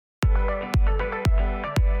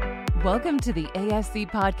Welcome to the ASC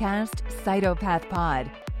podcast, Cytopath Pod.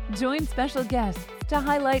 Join special guests to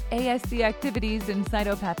highlight ASC activities in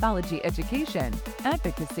cytopathology education,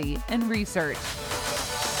 advocacy, and research.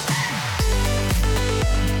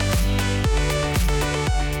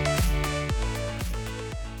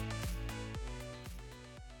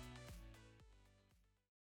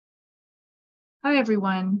 Hi,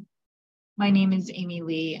 everyone. My name is Amy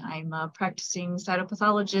Lee. I'm a practicing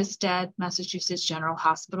cytopathologist at Massachusetts General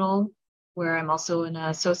Hospital, where I'm also an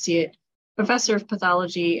associate professor of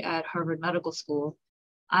pathology at Harvard Medical School.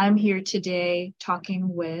 I'm here today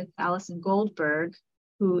talking with Allison Goldberg,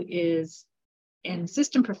 who is an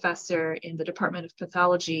assistant professor in the Department of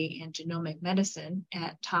Pathology and Genomic Medicine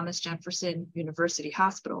at Thomas Jefferson University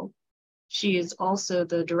Hospital. She is also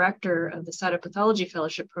the director of the Cytopathology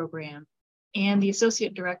Fellowship Program and the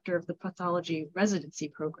Associate Director of the Pathology Residency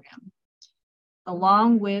Program.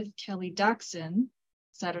 Along with Kelly Dachsen,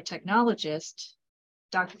 Cytotechnologist,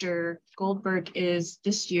 Dr. Goldberg is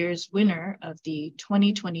this year's winner of the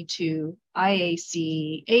 2022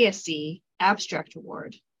 IAC ASC Abstract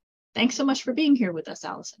Award. Thanks so much for being here with us,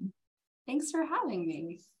 Allison. Thanks for having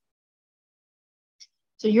me.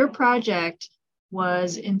 So your project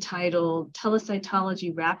was entitled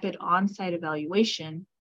Telecytology Rapid On-Site Evaluation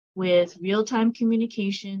with real-time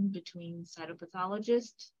communication between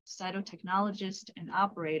cytopathologist, cytotechnologist, and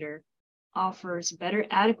operator offers better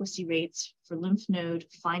adequacy rates for lymph node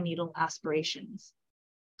fine needle aspirations.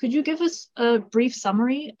 Could you give us a brief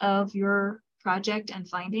summary of your project and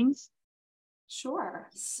findings? Sure.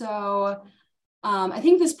 So I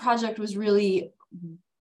think this project was really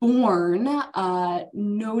born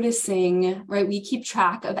noticing, right, we keep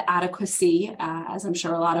track of adequacy, as I'm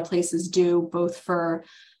sure a lot of places do, both for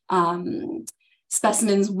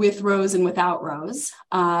specimens with rows and without rows.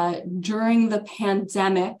 During the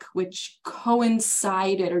pandemic, which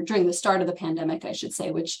coincided, or during the start of the pandemic, I should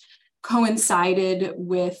say, which coincided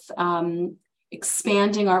with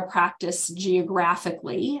expanding our practice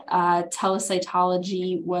geographically,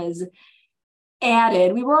 telecytology was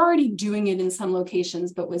added. We were already doing it in some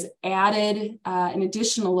locations, but was added in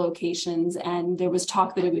additional locations, and there was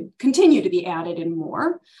talk that it would continue to be added in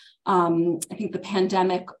more. I think the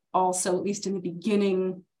pandemic also, at least in the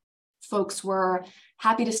beginning, folks were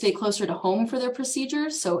happy to stay closer to home for their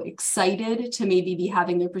procedures, so excited to maybe be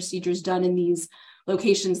having their procedures done in these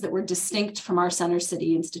locations that were distinct from our center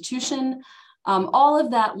city institution. All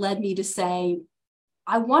of that led me to say,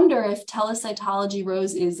 I wonder if telecytology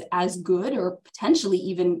rows is as good or potentially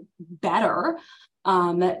even better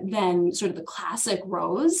than sort of the classic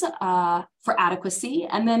rows for adequacy.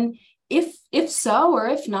 And then if so, or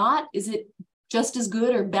if not, is it just as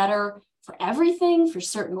good or better for everything, for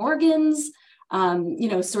certain organs?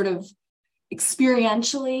 Sort of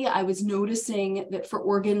experientially, I was noticing that for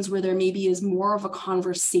organs where there maybe is more of a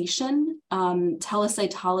conversation,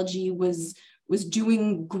 telecytology was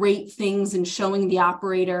doing great things and showing the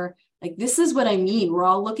operator, like, this is what I mean. We're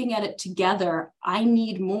all looking at it together. I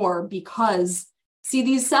need more because, see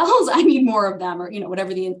these cells? I need more of them, or,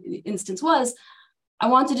 whatever the instance was. I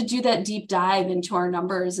wanted to do that deep dive into our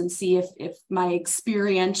numbers and see if my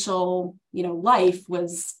experiential, life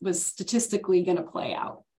was statistically going to play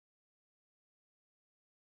out.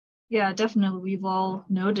 Yeah, definitely. We've all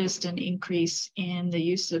noticed an increase in the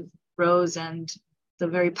use of rows and the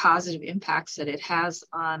very positive impacts that it has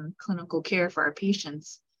on clinical care for our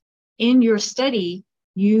patients. In your study,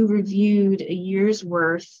 you reviewed a year's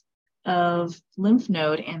worth of lymph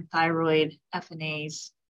node and thyroid FNAs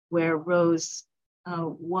where rows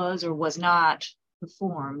was or was not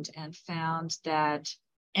performed, and found that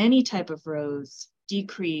any type of rows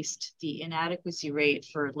decreased the inadequacy rate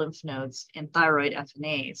for lymph nodes and thyroid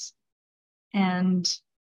FNAs. And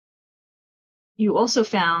you also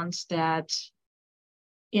found that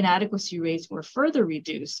inadequacy rates were further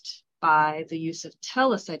reduced by the use of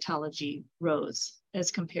telecytology rows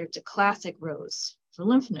as compared to classic rows for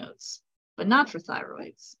lymph nodes, but not for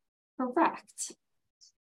thyroids. Correct.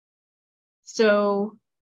 So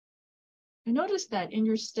I noticed that in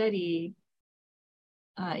your study,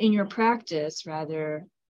 in your practice rather,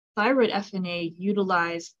 thyroid FNA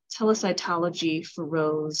utilized telecytology for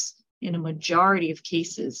rows in a majority of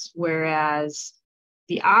cases, whereas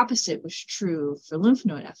the opposite was true for lymph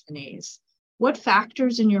node FNAs. What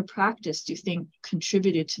factors in your practice do you think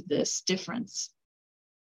contributed to this difference?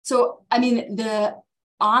 So,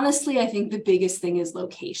 honestly, I think the biggest thing is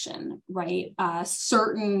location, right?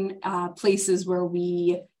 Certain places where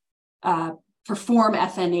we perform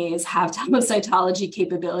FNAs have telecytology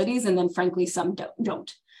capabilities, and then frankly, some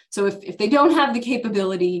don't. So if they don't have the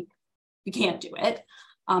capability, we can't do it.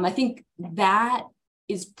 I think that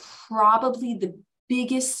is probably the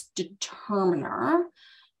biggest determiner.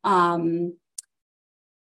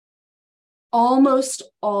 Almost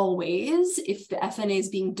always, if the FNA is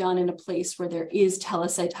being done in a place where there is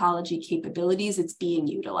telecytology capabilities, it's being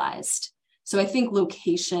utilized. So I think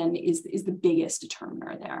location is the biggest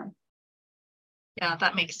determiner there. Yeah,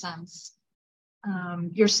 that makes sense.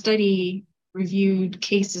 Your study reviewed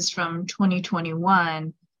cases from 2021,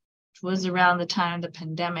 which was around the time the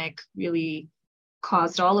pandemic really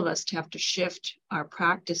caused all of us to have to shift our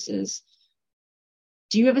practices.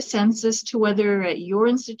 Do you have a sense as to whether at your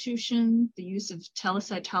institution the use of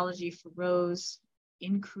telecytology for Rose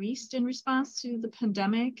increased in response to the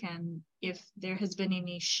pandemic, and if there has been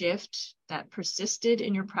any shift that persisted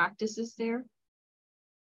in your practices there?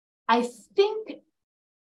 I think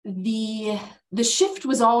the shift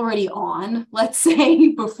was already on, let's say,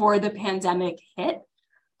 before the pandemic hit.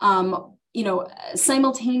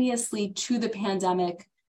 Simultaneously to the pandemic,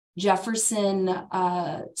 Jefferson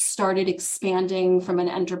started expanding from an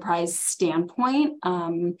enterprise standpoint.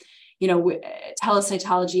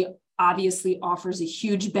 Telecytology obviously offers a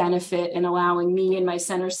huge benefit in allowing me and my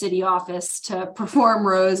Center City office to perform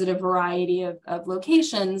Rose at a variety of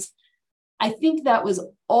locations. I think that was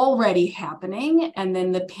already happening. And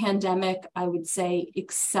then the pandemic, I would say,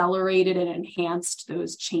 accelerated and enhanced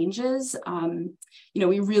those changes.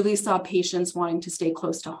 We really saw patients wanting to stay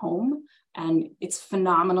close to home. And it's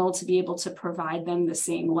phenomenal to be able to provide them the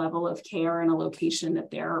same level of care in a location that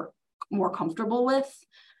they're more comfortable with.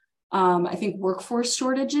 I think workforce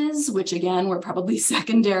shortages, which again, were probably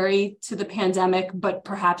secondary to the pandemic, but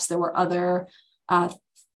perhaps there were other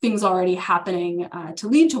things already happening to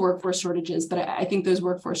lead to workforce shortages. But I think those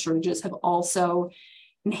workforce shortages have also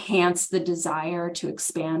enhanced the desire to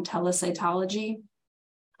expand telecytology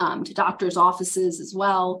to doctors' offices as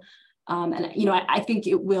well. I think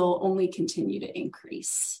it will only continue to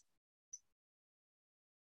increase.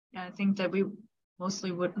 Yeah, I think that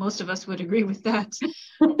most of us would agree with that. Do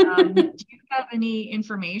you have any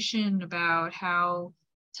information about how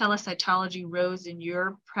telecytology Rose in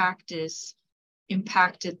your practice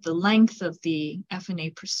impacted the length of the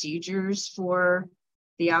FNA procedures for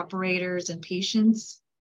the operators and patients?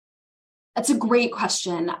 That's a great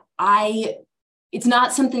question. It's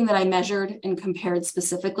not something that I measured and compared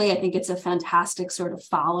specifically. I think it's a fantastic sort of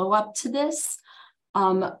follow-up to this.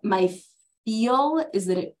 My feel is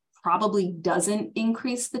that it probably doesn't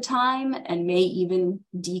increase the time and may even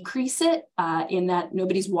decrease it in that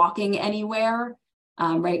nobody's walking anywhere,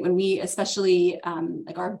 right? When we, especially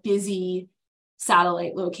like our busy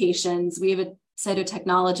satellite locations, we have a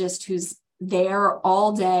cytotechnologist who's there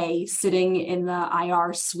all day sitting in the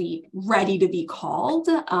IR suite, ready to be called.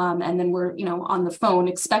 And then we're, on the phone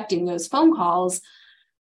expecting those phone calls.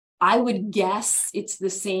 I would guess it's the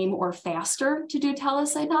same or faster to do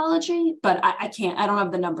telecytology, but I don't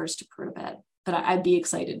have the numbers to prove it, but I'd be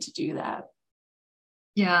excited to do that.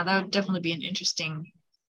 Yeah, that would definitely be an interesting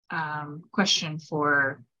question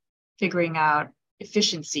for figuring out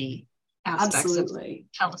efficiency aspects Absolutely.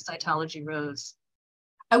 Of telecytology Rose.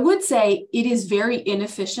 I would say it is very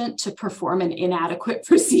inefficient to perform an inadequate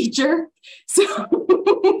procedure. So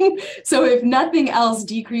if nothing else,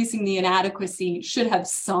 decreasing the inadequacy should have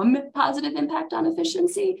some positive impact on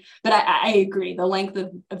efficiency. But I agree, the length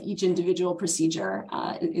of each individual procedure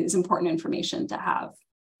is important information to have.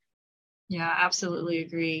 Yeah, absolutely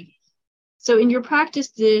agree. So in your practice,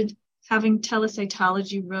 did having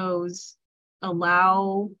telecytology Rose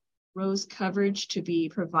allow Rose coverage to be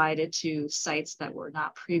provided to sites that were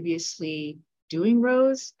not previously doing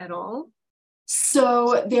Rose at all?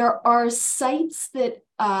 So there are sites that,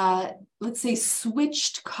 let's say,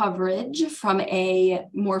 switched coverage from a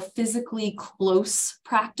more physically close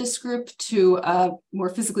practice group to a more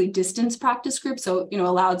physically distanced practice group. So,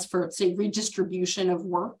 allows for, say, redistribution of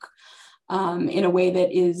work in a way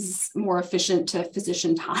that is more efficient to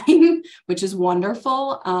physician time, which is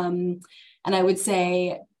wonderful. And I would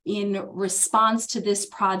say, in response to this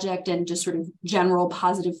project and just sort of general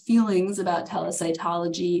positive feelings about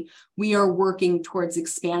telecytology, we are working towards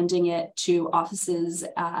expanding it to offices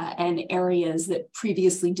and areas that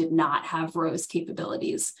previously did not have Rose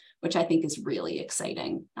capabilities, which I think is really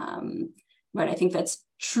exciting. But I think that's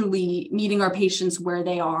truly meeting our patients where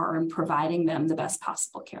they are and providing them the best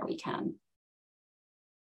possible care we can.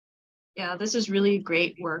 Yeah, this is really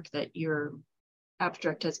great work that your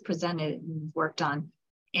abstract has presented and worked on.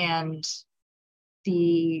 And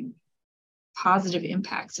the positive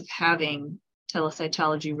impacts of having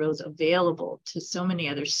telecytology Rose available to so many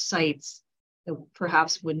other sites that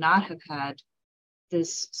perhaps would not have had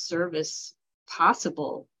this service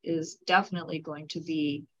possible is definitely going to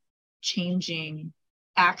be changing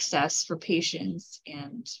access for patients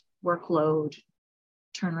and workload,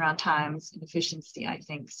 turnaround times, and efficiency, I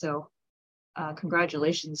think. So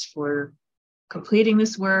congratulations for completing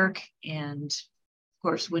this work and, of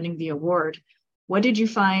course, winning the award. What did you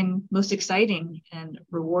find most exciting and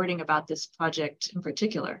rewarding about this project in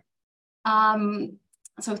particular?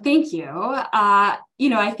 So thank you. I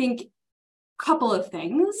think a couple of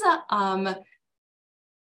things.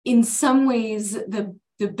 In some ways,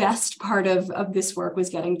 the best part of this work was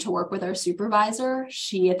getting to work with our supervisor.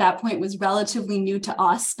 She, at that point, was relatively new to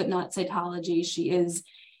us, but not cytology. She is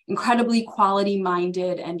incredibly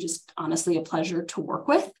quality-minded and just honestly a pleasure to work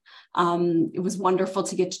with. It was wonderful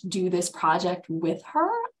to get to do this project with her.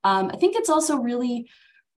 I think it's also really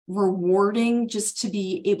rewarding just to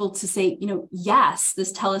be able to say, yes,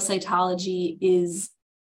 this telecytology is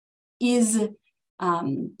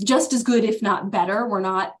just as good, if not better. We're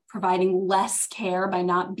not providing less care by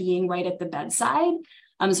not being right at the bedside.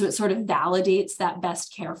 So it sort of validates that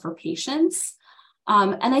best care for patients.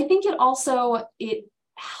 And I think it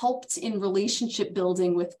helped in relationship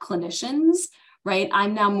building with clinicians, right?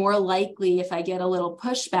 I'm now more likely, if I get a little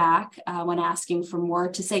pushback when asking for more,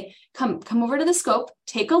 to say, come over to the scope,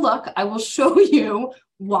 take a look. I will show you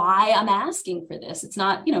why I'm asking for this. It's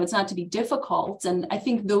not to be difficult. And I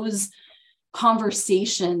think those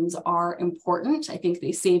conversations are important. I think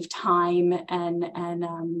they save time and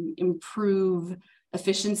improve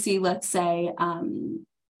efficiency, let's say,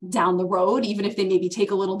 down the road, even if they maybe take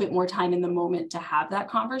a little bit more time in the moment to have that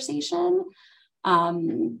conversation.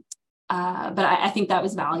 But I think that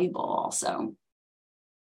was valuable also.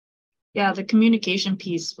 Yeah, the communication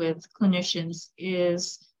piece with clinicians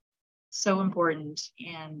is so important,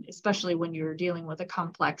 and especially when you're dealing with a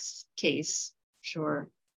complex case, sure.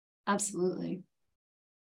 Absolutely.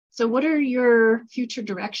 So what are your future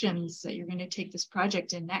directions that you're going to take this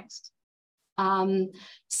project in next?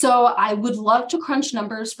 So I would love to crunch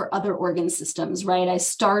numbers for other organ systems, right? I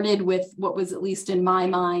started with what was, at least in my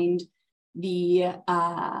mind, the,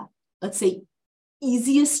 let's say,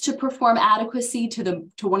 easiest to perform adequacy to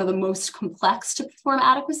one of the most complex to perform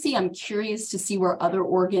adequacy. I'm curious to see where other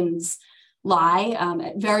organs lie,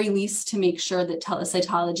 at very least to make sure that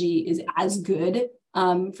telecytology is as good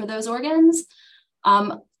for those organs.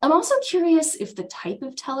 I'm also curious if the type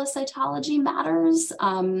of telecytology matters,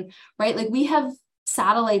 right? Like we have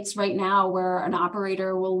satellites right now where an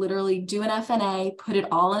operator will literally do an FNA, put it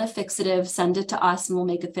all in a fixative, send it to us, and we'll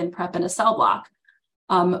make a thin prep and a cell block.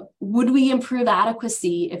 Would we improve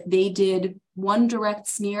adequacy if they did one direct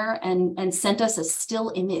smear and sent us a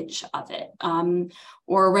still image of it?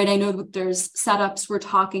 Or, right, I know that there's setups we're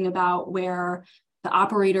talking about where the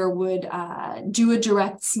operator would do a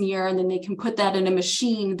direct smear, and then they can put that in a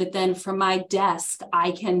machine that then from my desk,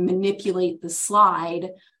 I can manipulate the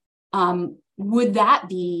slide. Would that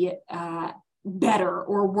be better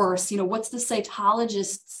or worse? What's the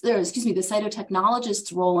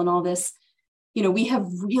cytotechnologist's role in all this? We have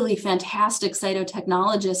really fantastic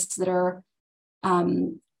cytotechnologists that are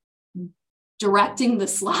directing the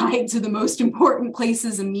slide to the most important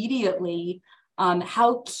places immediately.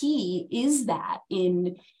 How key is that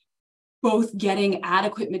in both getting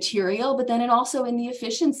adequate material, but then also in the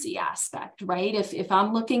efficiency aspect, right? If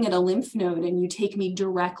I'm looking at a lymph node and you take me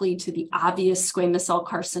directly to the obvious squamous cell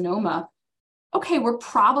carcinoma, okay, we're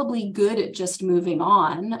probably good at just moving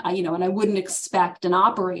on, and I wouldn't expect an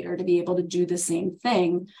operator to be able to do the same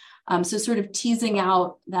thing. So sort of teasing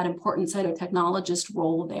out that important cytotechnologist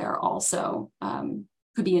role there also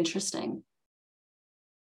could be interesting.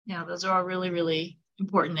 Yeah, those are all really, really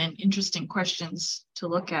important and interesting questions to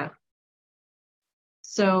look at.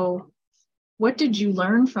 So what did you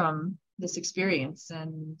learn from this experience,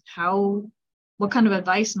 and what kind of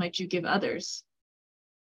advice might you give others?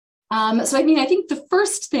 So I think the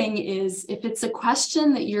first thing is, if it's a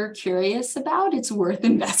question that you're curious about, it's worth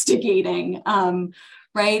investigating,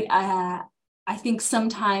 right? I think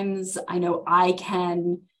sometimes I know I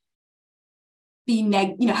can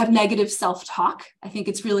have negative self-talk. I think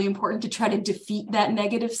it's really important to try to defeat that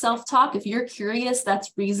negative self-talk. If you're curious,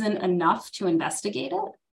 that's reason enough to investigate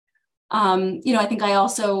it. I think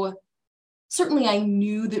I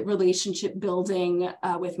knew that relationship building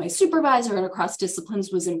with my supervisor and across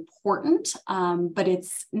disciplines was important, but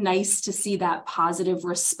it's nice to see that positive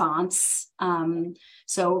response.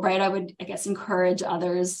 Right, I would, encourage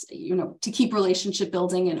others, to keep relationship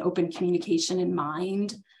building and open communication in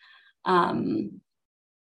mind. I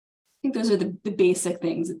think those are the basic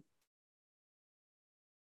things.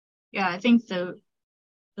 Yeah, I think the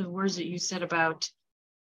words that you said about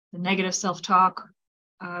the negative self-talk,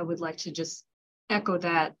 I would like to just echo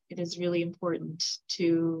that. It is really important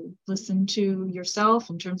to listen to yourself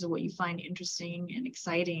in terms of what you find interesting and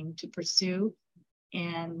exciting to pursue.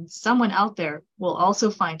 And someone out there will also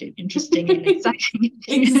find it interesting and exciting.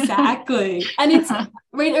 Exactly. And it's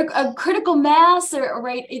right, a critical mass, or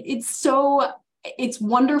right. It's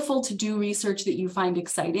wonderful to do research that you find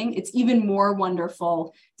exciting. It's even more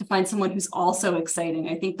wonderful to find someone who's also exciting.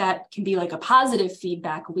 I think that can be like a positive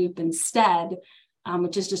feedback loop instead,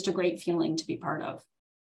 which is just a great feeling to be part of.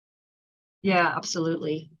 Yeah,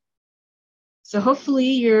 absolutely. So hopefully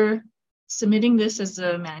you're submitting this as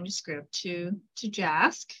a manuscript to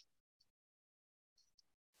JASC.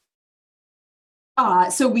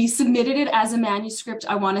 So we submitted it as a manuscript,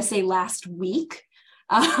 I want to say last week,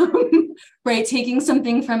 right? Taking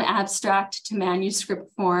something from abstract to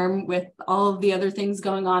manuscript form with all of the other things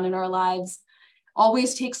going on in our lives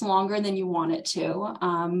always takes longer than you want it to.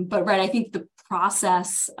 But right, I think the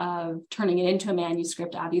process of turning it into a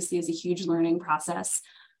manuscript obviously is a huge learning process.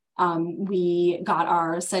 We got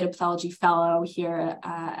our cytopathology fellow here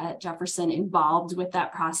at Jefferson involved with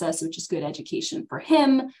that process, which is good education for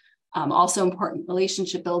him. Also important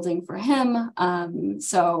relationship building for him.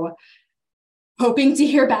 So hoping to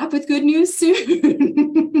hear back with good news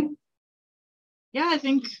soon. Yeah, I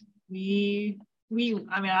think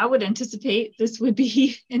I would anticipate this would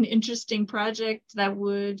be an interesting project that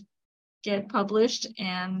would get published.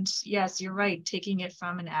 And yes, you're right, taking it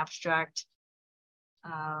from an abstract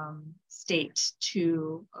state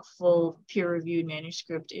to a full peer-reviewed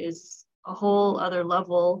manuscript is a whole other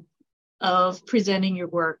level of presenting your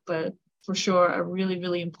work, but for sure a really,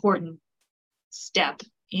 really important step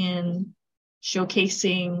in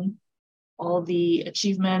showcasing all the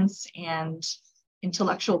achievements and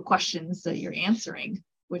intellectual questions that you're answering,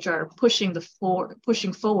 which are pushing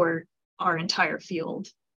forward our entire field.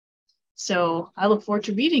 So I look forward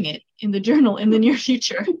to reading it in the journal in the near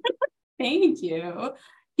future. Thank you.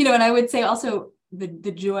 And I would say also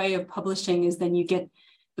the joy of publishing is then you get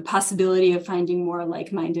the possibility of finding more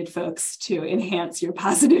like-minded folks to enhance your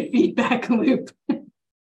positive feedback loop.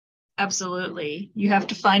 Absolutely. You have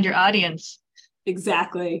to find your audience.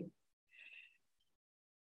 Exactly.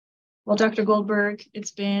 Well, Dr. Goldberg,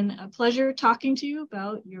 it's been a pleasure talking to you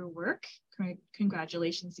about your work.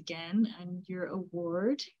 Congratulations again on your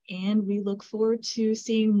award, and we look forward to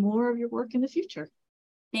seeing more of your work in the future.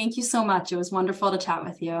 Thank you so much. It was wonderful to chat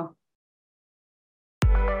with you.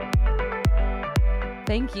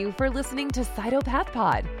 Thank you for listening to Cytopath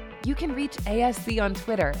Pod. You can reach ASC on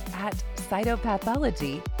Twitter at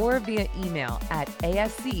cytopathology or via email at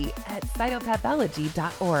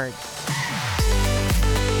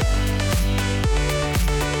asc@cytopathology.org.